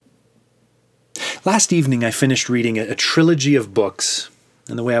Last evening, I finished reading a trilogy of books,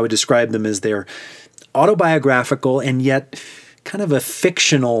 and the way I would describe them is they're autobiographical and yet kind of a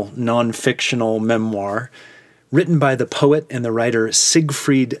fictional, non-fictional memoir written by the poet and the writer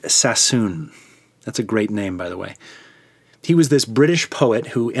Siegfried Sassoon. That's a great name, by the way. He was this British poet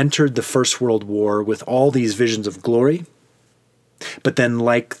who entered the First World War with all these visions of glory, but then,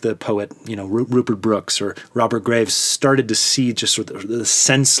 like the poet, Rupert Brooks or Robert Graves, started to see just sort of the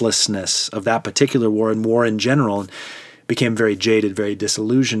senselessness of that particular war and war in general, and became very jaded, very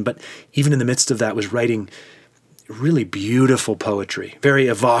disillusioned. But even in the midst of that, was writing really beautiful poetry, very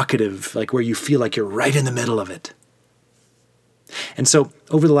evocative, like where you feel like you're right in the middle of it. And so,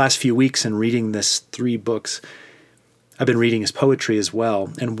 over the last few weeks in reading this 3 books, I've been reading his poetry as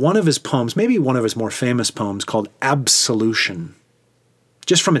well. And one of his poems, maybe one of his more famous poems, called Absolution,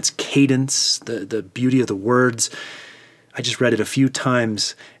 just from its cadence, the beauty of the words, I just read it a few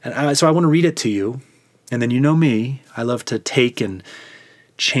times. And so I want to read it to you. And then you know me, I love to take and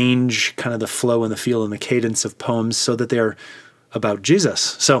change kind of the flow and the feel and the cadence of poems so that they're about Jesus.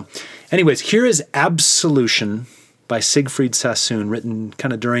 So anyways, here is Absolution by Siegfried Sassoon, written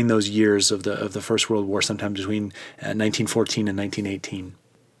kind of during those years of the First World War, sometime between 1914 and 1918.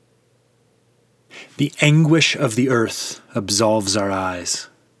 The anguish of the earth absolves our eyes,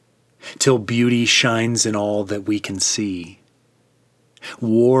 till beauty shines in all that we can see.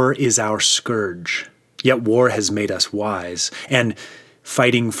 War is our scourge, yet war has made us wise, and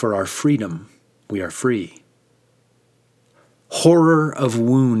fighting for our freedom, we are free. Horror of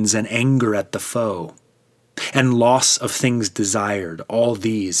wounds and anger at the foe, and loss of things desired, all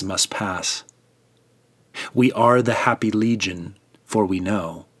these must pass. We are the happy legion, for we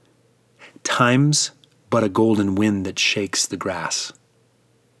know time's but a golden wind that shakes the grass.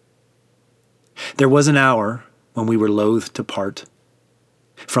 There was an hour when we were loath to part.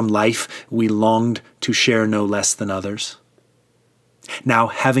 From life we longed to share no less than others. Now,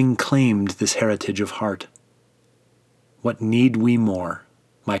 having claimed this heritage of heart, what need we more,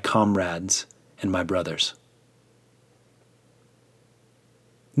 my comrades and my brothers?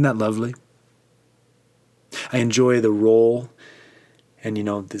 Isn't that lovely? I enjoy the role and,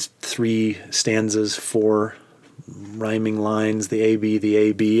 these 3 stanzas, 4 rhyming lines, the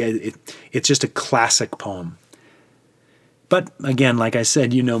AB. It's just a classic poem. But again, like I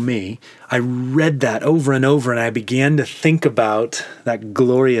said, you know me, I read that over and over and I began to think about that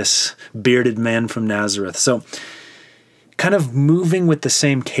glorious bearded man from Nazareth. So kind of moving with the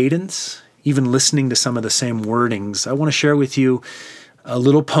same cadence, even listening to some of the same wordings, I want to share with you a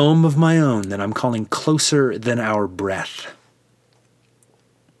little poem of my own that I'm calling Closer Than Our Breath.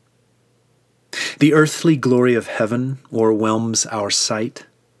 The earthly glory of heaven o'erwhelms our sight,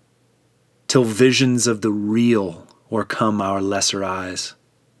 till visions of the real o'ercome our lesser eyes.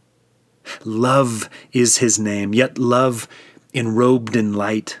 Love is his name, yet love enrobed in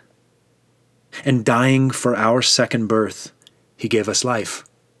light, and dying for our second birth, he gave us life.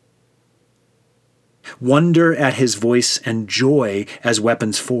 Wonder at his voice and joy as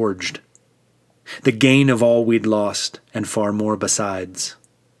weapons forged, the gain of all we'd lost and far more besides.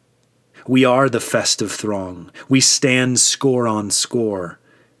 We are the festive throng, we stand score on score,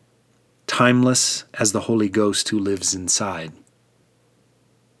 timeless as the Holy Ghost who lives inside.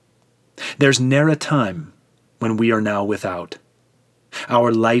 There's ne'er a time when we are now without,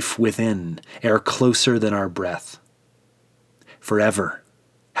 our life within, ere closer than our breath. Forever,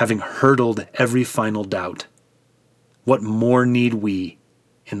 having hurdled every final doubt, what more need we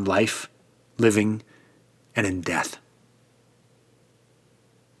in life, living, and in death?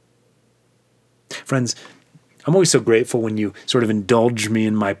 Friends, I'm always so grateful when you sort of indulge me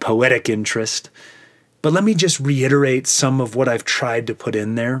in my poetic interest, but let me just reiterate some of what I've tried to put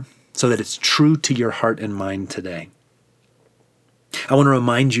in there so that it's true to your heart and mind today. I want to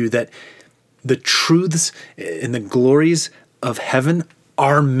remind you that the truths and the glories of heaven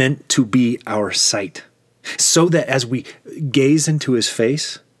are meant to be our sight, so that as we gaze into his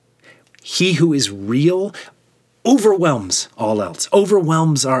face, he who is real overwhelms all else,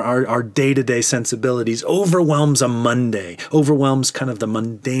 overwhelms our day-to-day sensibilities, overwhelms a Monday, overwhelms kind of the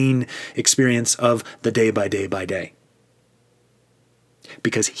mundane experience of the day by day by day.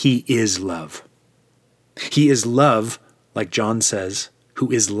 Because he is love. He is love, like John says,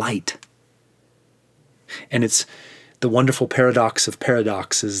 who is light. And it's the wonderful paradox of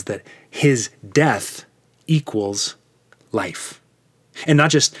paradoxes that his death equals life. And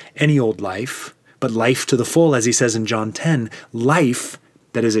not just any old life, but life to the full, as he says in John 10, life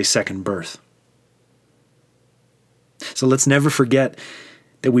that is a second birth. So let's never forget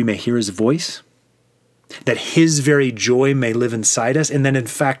that we may hear his voice, that his very joy may live inside us. And then, in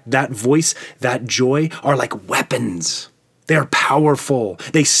fact, that voice, that joy are like weapons. They are powerful.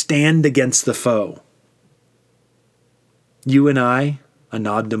 They stand against the foe. You and I, a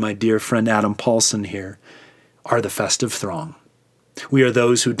nod to my dear friend Adam Paulson here, are the festive throng. We are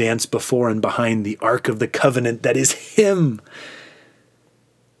those who dance before and behind the Ark of the Covenant that is him.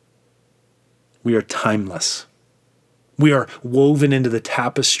 We are timeless. We are woven into the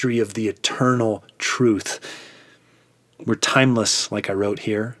tapestry of the eternal truth. We're timeless, like I wrote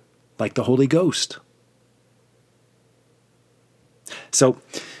here, like the Holy Ghost. So,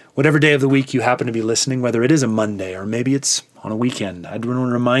 whatever day of the week you happen to be listening, whether it is a Monday or maybe it's on a weekend, I'd want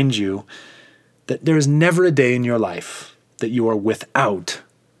to remind you that there is never a day in your life that you are without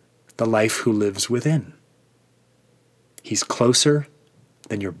the life who lives within. He's closer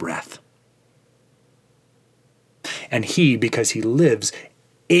than your breath. And he, because he lives,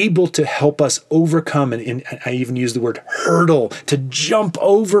 able to help us overcome, and I even use the word hurdle, to jump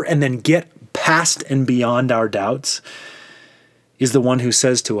over and then get past and beyond our doubts, is the one who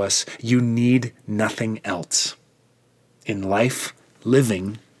says to us, you need nothing else in life,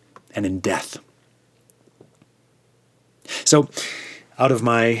 living, and in death. So, out of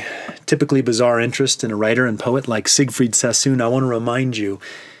my typically bizarre interest in a writer and poet like Siegfried Sassoon, I want to remind you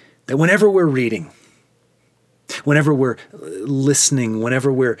that whenever we're reading, whenever we're listening,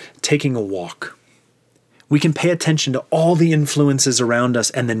 whenever we're taking a walk, we can pay attention to all the influences around us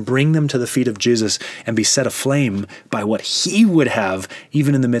and then bring them to the feet of Jesus and be set aflame by what he would have,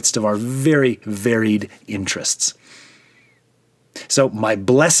 even in the midst of our very varied interests. So my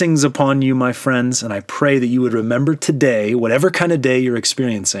blessings upon you, my friends, and I pray that you would remember today, whatever kind of day you're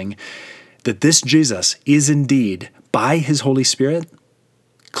experiencing, that this Jesus is indeed, by his Holy Spirit,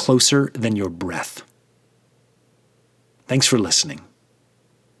 closer than your breath. Thanks for listening.